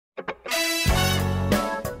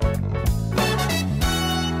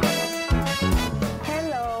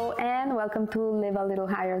welcome to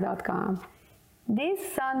livealittlehigher.com.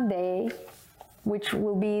 This Sunday, which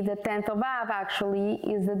will be the 10th of Av actually,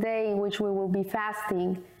 is the day in which we will be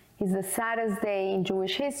fasting. It's the saddest day in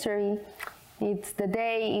Jewish history. It's the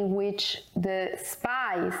day in which the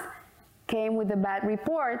spies came with a bad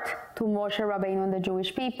report to Moshe Rabbeinu and the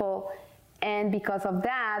Jewish people, and because of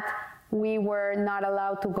that, we were not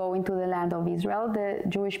allowed to go into the land of Israel. The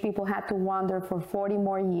Jewish people had to wander for 40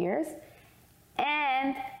 more years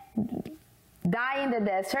and die in the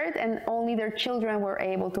desert, and only their children were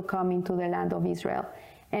able to come into the land of Israel.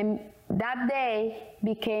 And that day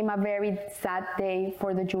became a very sad day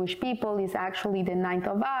for the Jewish people. It's actually the 9th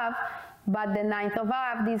of Av, but the 9th of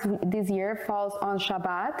Av this year falls on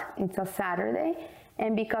Shabbat. It's a Saturday.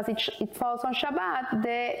 And because it falls on Shabbat,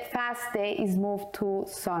 the fast day is moved to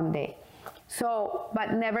Sunday. So,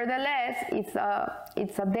 but nevertheless,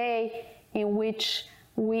 it's a day in which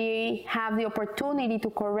we have the opportunity to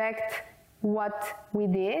correct what we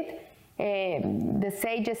did. The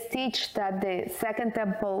sages teach that the second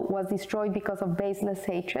temple was destroyed because of baseless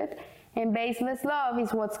hatred, and baseless love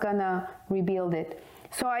is what's gonna rebuild it.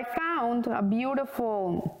 So I found a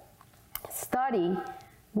beautiful study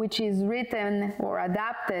which is written or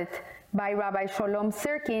adapted by Rabbi Sholom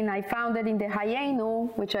Sirkin. I found it in the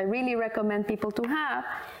Hayenu, which I really recommend people to have,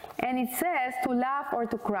 and it says to laugh or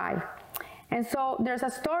to cry. And so there's a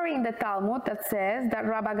story in the Talmud that says that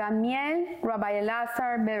Rabbi Gamiel, Rabbi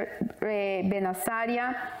Elazar ben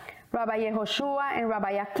Asaria, Rabbi Yehoshua, and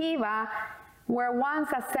Rabbi Akiva were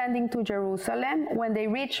once ascending to Jerusalem when they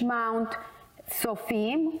reached Mount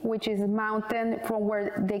Sophim, which is a mountain from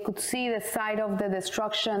where they could see the site of the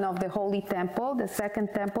destruction of the Holy Temple, the second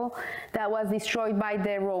temple that was destroyed by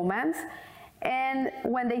the Romans. And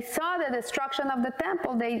when they saw the destruction of the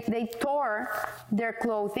temple, they tore their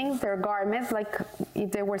clothing, their garments, like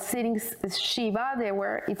if they were sitting Shiva,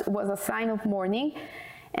 it was a sign of mourning.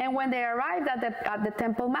 And when they arrived at the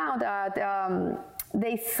Temple Mount,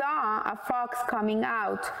 they saw a fox coming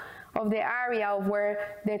out of the area of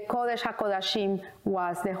where the Kodesh HaKodashim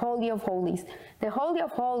was, the Holy of Holies. The Holy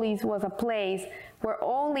of Holies was a place where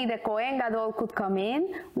only the Kohen Gadol could come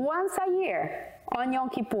in once a year on Yom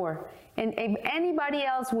Kippur. And if anybody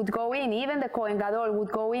else would go in, even the Kohen Gadol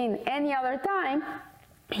would go in any other time,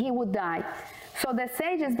 he would die. So the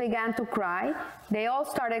sages began to cry. They all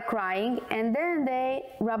started crying, and then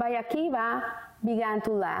Rabbi Akiva began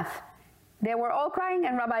to laugh. They were all crying,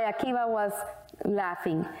 and Rabbi Akiva was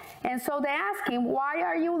laughing. And so they asked him, "Why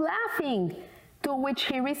are you laughing?" To which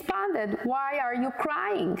he responded, "Why are you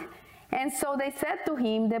crying?" And so they said to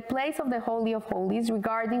him, "The place of the Holy of Holies,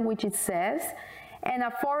 regarding which it says, 'And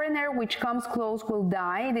a foreigner which comes close will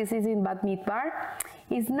die,' this is in Bat Midbar,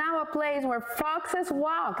 is now a place where foxes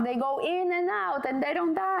walk. They go in and out and they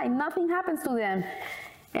don't die. Nothing happens to them.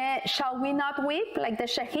 Shall we not weep? Like the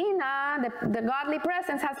Shekhinah, the godly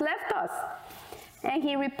presence has left us." And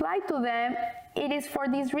he replied to them, "It is for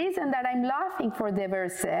this reason that I'm laughing, for the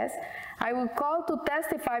verse says, 'I will call to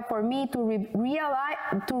testify for me to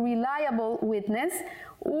reliable witness,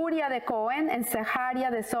 Uriah the Cohen and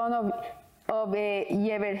Zechariah the son of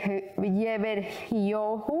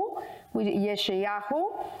Yeshayahu.'"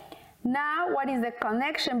 Now, what is the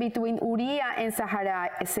connection between Uriah and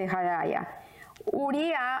Zechariah?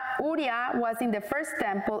 Uriah was in the first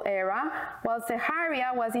temple era, while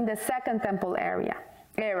Zechariah was in the second temple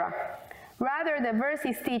era. Rather, the verse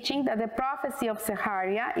is teaching that the prophecy of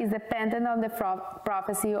Zechariah is dependent on the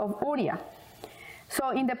prophecy of Uriah. So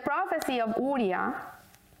in the prophecy of Uriah,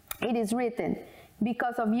 it is written,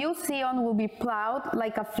 "Because of you, Zion will be plowed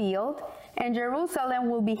like a field, and Jerusalem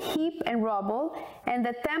will be heap and rubble, and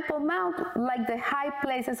the Temple Mount like the high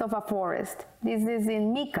places of a forest." This is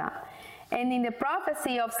in Micah. And in the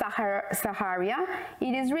prophecy of Zechariah,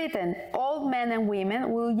 it is written, "Old men and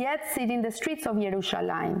women will yet sit in the streets of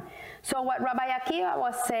Jerusalem." So what Rabbi Akiva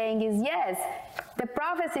was saying is, yes, the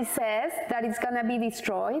prophecy says that it's going to be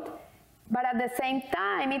destroyed, but at the same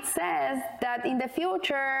time, it says that in the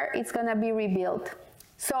future, it's going to be rebuilt.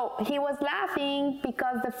 So he was laughing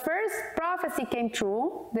because the first prophecy came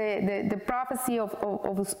true, the prophecy of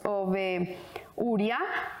Uriah,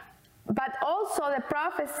 but also the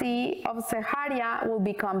prophecy of Zechariah will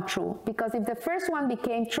become true. Because if the first one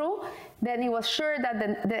became true, then he was sure that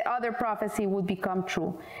the other prophecy would become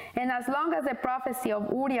true. And as long as the prophecy of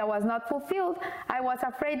Uriah was not fulfilled, I was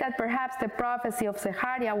afraid that perhaps the prophecy of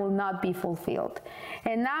Zechariah will not be fulfilled.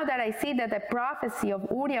 And now that I see that the prophecy of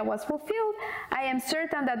Uriah was fulfilled, I am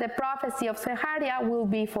certain that the prophecy of Zechariah will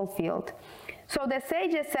be fulfilled. So the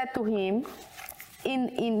sages said to him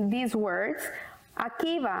in these words,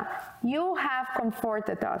 "Akiva, you have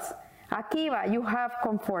comforted us. Akiva, you have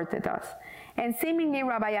comforted us. And seemingly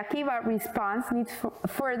Rabbi Akiva's response needs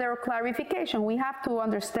further clarification. We have to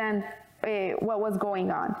understand what was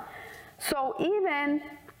going on. So even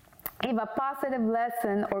if a positive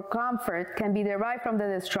lesson or comfort can be derived from the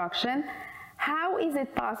destruction, how is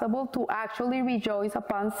it possible to actually rejoice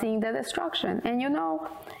upon seeing the destruction? And you know,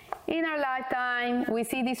 in our lifetime, we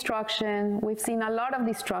see destruction. We've seen a lot of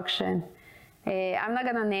destruction. I'm not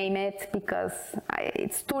gonna name it because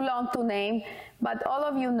it's too long to name, but all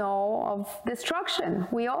of you know of destruction.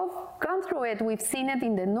 We all gone through it. We've seen it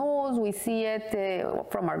in the news. We see it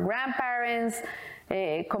from our grandparents,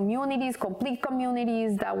 communities, complete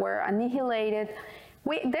communities that were annihilated.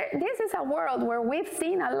 This is a world where we've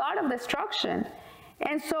seen a lot of destruction.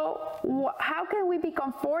 And so how can we be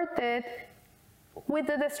comforted with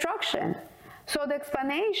the destruction? So the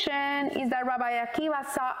explanation is that Rabbi Akiva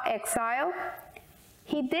saw exile.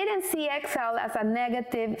 He didn't see exile as a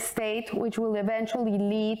negative state which will eventually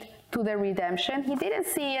lead to the redemption. He didn't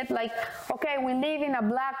see it like, okay, we live in a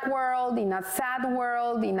black world, in a sad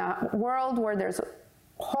world, in a world where there's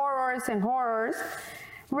horrors and horrors.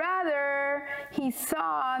 Rather, he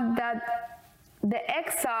saw that the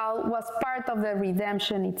exile was part of the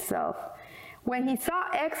redemption itself. When he saw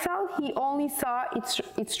exile, he only saw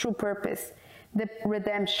its true purpose, the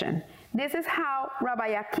redemption. This is how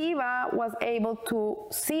Rabbi Akiva was able to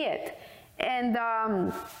see it. And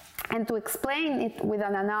to explain it with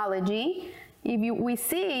an analogy, we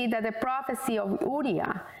see that the prophecy of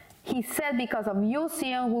Uriah, he said, because of you,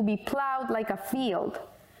 Zion will be plowed like a field.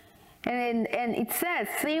 And it says,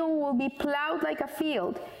 Zion will be plowed like a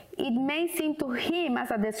field. It may seem to him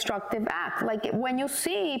as a destructive act. Like when you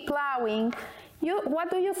see plowing, what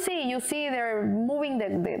do you see? You see they're moving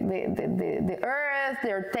the earth,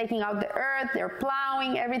 they're taking out the earth, they're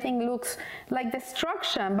plowing, everything looks like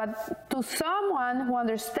destruction. But to someone who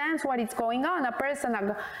understands what is going on, a person,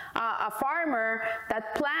 a farmer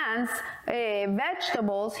that plants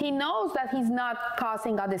vegetables, he knows that he's not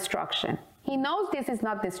causing a destruction. He knows this is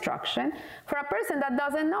not destruction. For a person that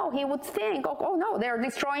doesn't know, he would think, oh no, they're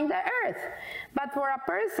destroying the earth. But for a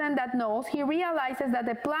person that knows, he realizes that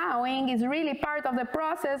the plowing is really part of the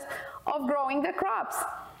process of growing the crops.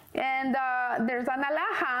 And there's an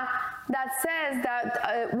halacha that says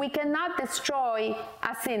that we cannot destroy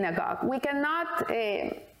a synagogue. We cannot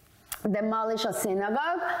demolish a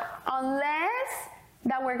synagogue unless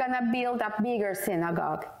that we're going to build a bigger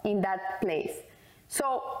synagogue in that place.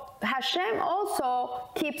 So Hashem also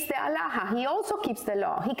keeps the halacha. He also keeps the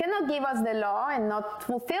law. He cannot give us the law and not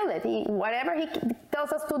fulfill it. Whatever he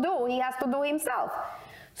tells us to do, he has to do himself.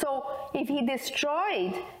 So if he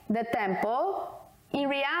destroyed the temple, in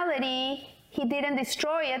reality, he didn't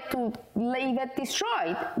destroy it to leave it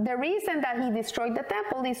destroyed. The reason that he destroyed the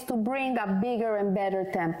temple is to bring a bigger and better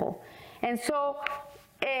temple. And so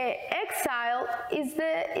exile is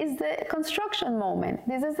the construction moment.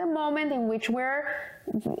 This is the moment in which we're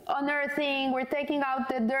unearthing, we're taking out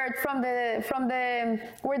the dirt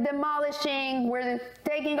we're demolishing, we're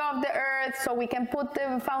taking off the earth so we can put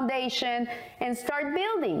the foundation and start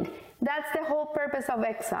building. That's the whole purpose of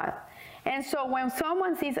exile. And so when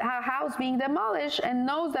someone sees a house being demolished and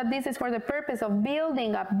knows that this is for the purpose of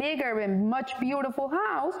building a bigger and much beautiful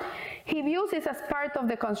house, he views this as part of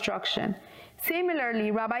the construction.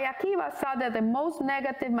 Similarly, Rabbi Akiva saw that the most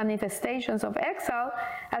negative manifestations of exile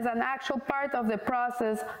as an actual part of the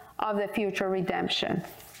process of the future redemption.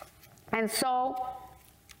 And so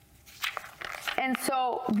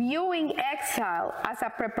viewing exile as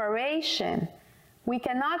a preparation, we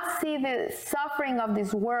cannot see the suffering of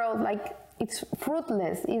this world like it's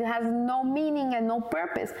fruitless. It has no meaning and no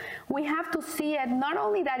purpose. We have to see it not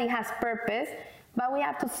only that it has purpose, but we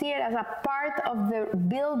have to see it as a part of the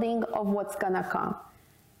building of what's gonna come.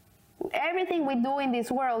 Everything we do in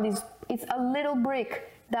this world is a little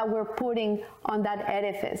brick that we're putting on that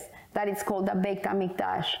edifice that is called the Beit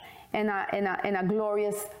HaMikdash, and a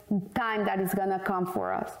glorious time that is gonna come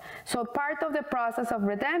for us. So part of the process of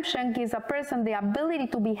redemption gives a person the ability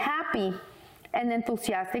to be happy and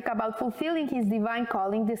enthusiastic about fulfilling his divine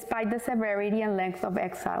calling despite the severity and length of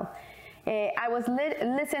exile. I was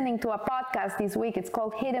listening to a podcast this week. It's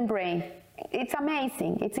called Hidden Brain. It's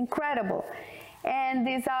amazing. It's incredible. And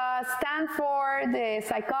this Stanford, the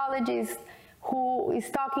psychologist who is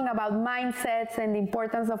talking about mindsets and the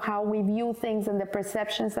importance of how we view things and the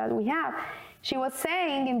perceptions that we have. She was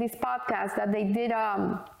saying in this podcast that they did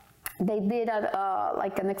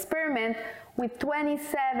like an experiment with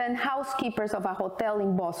 27 housekeepers of a hotel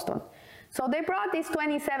in Boston. So they brought these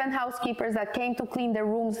 27 housekeepers that came to clean the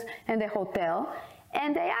rooms in the hotel,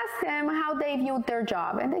 And they asked them how they viewed their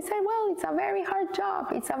job. And they said, well, it's a very hard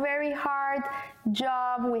job. It's a very hard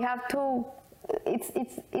job. We have to,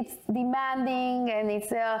 it's demanding, and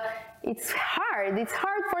it's hard. It's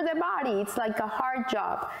hard for the body. It's like a hard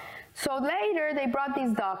job. So later they brought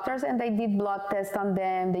these doctors and they did blood tests on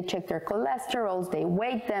them. They checked their cholesterols, they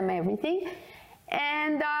weighed them, everything.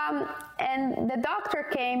 And the doctor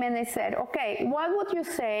came and they said, okay, what would you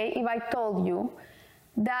say if I told you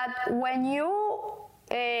that when you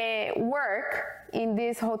work in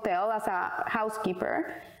this hotel as a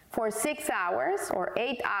housekeeper for 6 hours or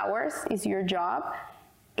 8 hours is your job,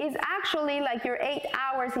 is actually like you're 8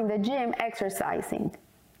 hours in the gym exercising.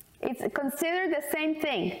 It's considered the same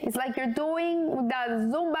thing. It's like you're doing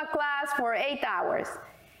the Zumba class for 8 hours.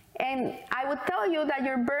 And I would tell you that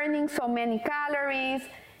you're burning so many calories,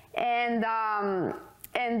 and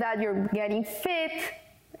that you're getting fit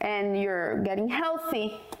and you're getting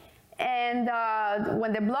healthy. And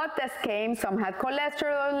when the blood test came, some had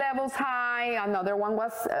cholesterol levels high, another one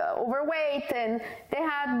was overweight, and they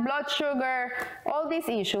had blood sugar, all these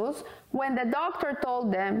issues. When the doctor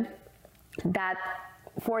told them that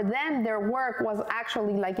for them their work was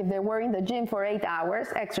actually like if they were in the gym for 8 hours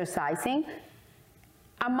exercising,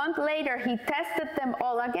 a month later he tested them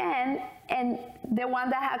all again, and the one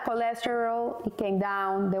that had cholesterol, it came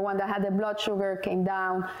down. The one that had the blood sugar came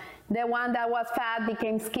down. The one that was fat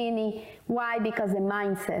became skinny. Why? Because the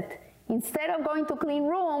mindset. Instead of going to clean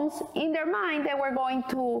rooms, in their mind they were going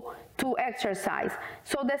to exercise.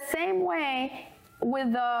 So the same way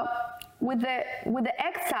with the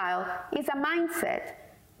exile is a mindset.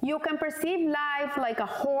 You can perceive life like a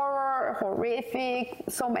horror, horrific,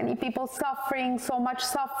 so many people suffering, so much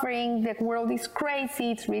suffering, the world is crazy,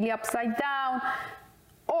 it's really upside down.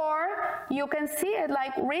 Or you can see it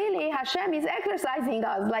like really Hashem is exercising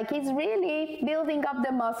us, like He's really building up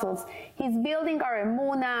the muscles. He's building our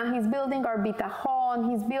emunah, He's building our bitachon,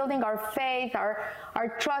 He's building our faith,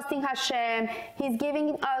 our trust in Hashem. He's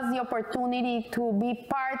giving us the opportunity to be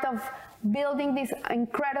part of building this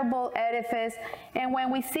incredible edifice. And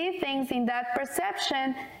when we see things in that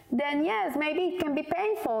perception, then yes, maybe it can be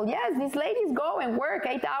painful. Yes, these ladies go and work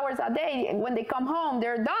 8 hours a day, and when they come home,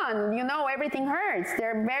 they're done. You know, everything hurts.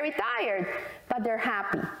 They're very tired, but they're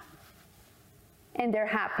happy. And they're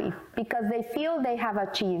happy because they feel they have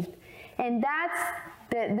achieved. And that's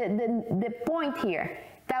the point here,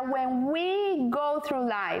 that when we go through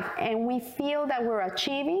life and we feel that we're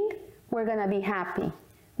achieving, we're going to be happy.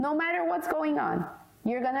 No matter what's going on,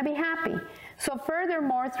 you're going to be happy. So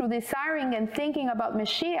furthermore, through desiring and thinking about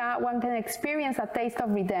Mashiach, one can experience a taste of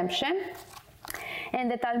redemption. And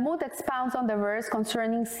the Talmud expounds on the verse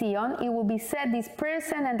concerning Zion. It will be said, this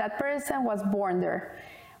person and that person was born there.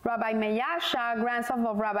 Rabbi Meyasha, grandson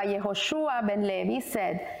of Rabbi Yehoshua ben Levi,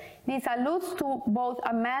 said, this alludes to both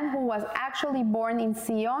a man who was actually born in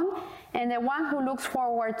Zion and the one who looks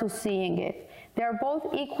forward to seeing it. They are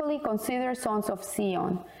both equally considered sons of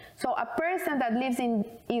Zion. So a person that lives in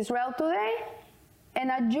Israel today and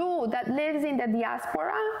a Jew that lives in the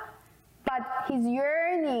diaspora, but he's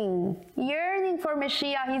yearning for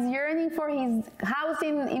Mashiach, he's yearning for his house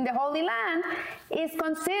in the Holy Land, is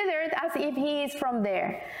considered as if he is from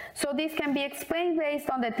there. So this can be explained based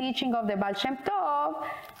on the teaching of the Baal Shem Tov,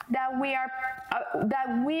 that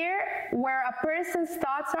where a person's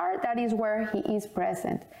thoughts are, that is where he is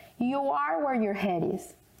present. You are where your head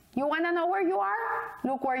is. You want to know where you are?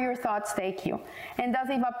 Look where your thoughts take you. And thus,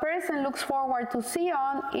 if a person looks forward to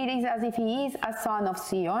Zion, it is as if he is a son of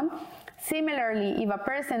Zion. Similarly, if a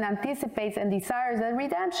person anticipates and desires the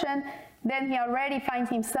redemption, then he already finds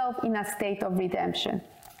himself in a state of redemption.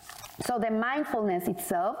 So the mindfulness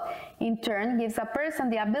itself, in turn, gives a person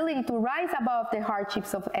the ability to rise above the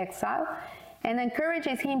hardships of exile and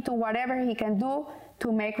encourages him to whatever he can do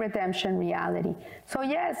to make redemption reality. So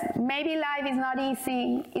yes, maybe life is not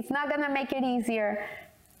easy. It's not going to make it easier,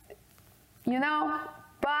 you know,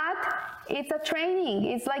 but it's a training.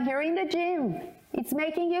 It's like you're in the gym. It's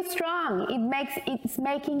making you strong. It's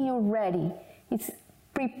making you ready. It's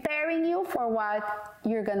preparing you for what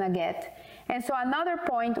you're going to get. And so another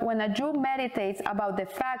point, when a Jew meditates about the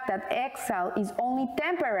fact that exile is only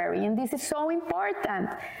temporary, and this is so important,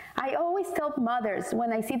 I always tell mothers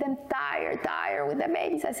when I see them tired with the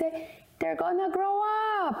babies, I say, they're gonna grow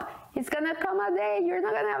up. It's gonna come a day, you're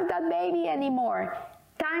not gonna have that baby anymore.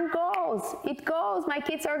 Time goes, it goes, my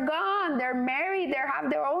kids are gone, they're married, they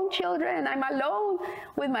have their own children, I'm alone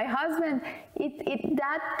with my husband.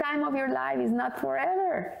 That time of your life is not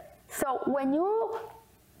forever. So when you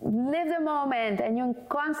live the moment and you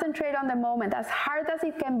concentrate on the moment, as hard as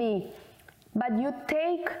it can be, But you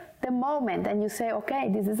take the moment and you say, okay,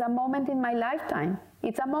 this is a moment in my lifetime.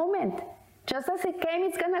 It's a moment. Just as it came,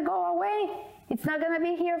 it's going to go away. It's not going to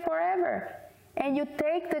be here forever. And you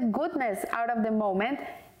take the goodness out of the moment,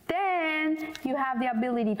 then you have the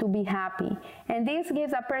ability to be happy. And this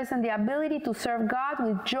gives a person the ability to serve God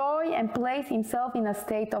with joy and place himself in a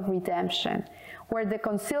state of redemption, where the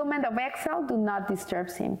concealment of exile do not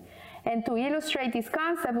disturb him. And to illustrate this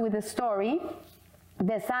concept with a story,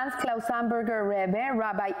 the Salzkammerberger Rebbe,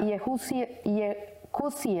 Rabbi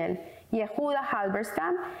Kusiel Yehuda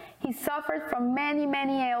Halberstam, he suffered from many,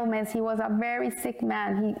 many ailments. He was a very sick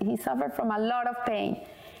man. He suffered from a lot of pain.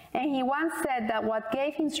 And he once said that what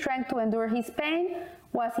gave him strength to endure his pain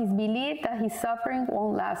was his belief that his suffering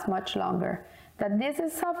won't last much longer. That this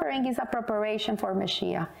suffering is a preparation for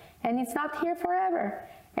Mashiach. And it's not here forever.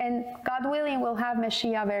 And God willing, we'll have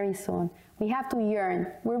Mashiach very soon. We have to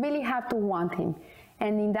yearn. We really have to want him.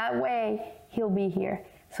 And in that way, he'll be here.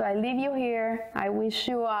 So I leave you here. I wish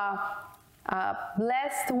you a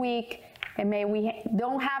blessed week. And may we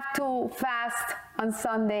don't have to fast on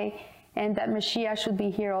Sunday. And that Mashiach should be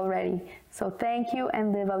here already. So thank you,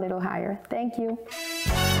 and live a little higher. Thank you.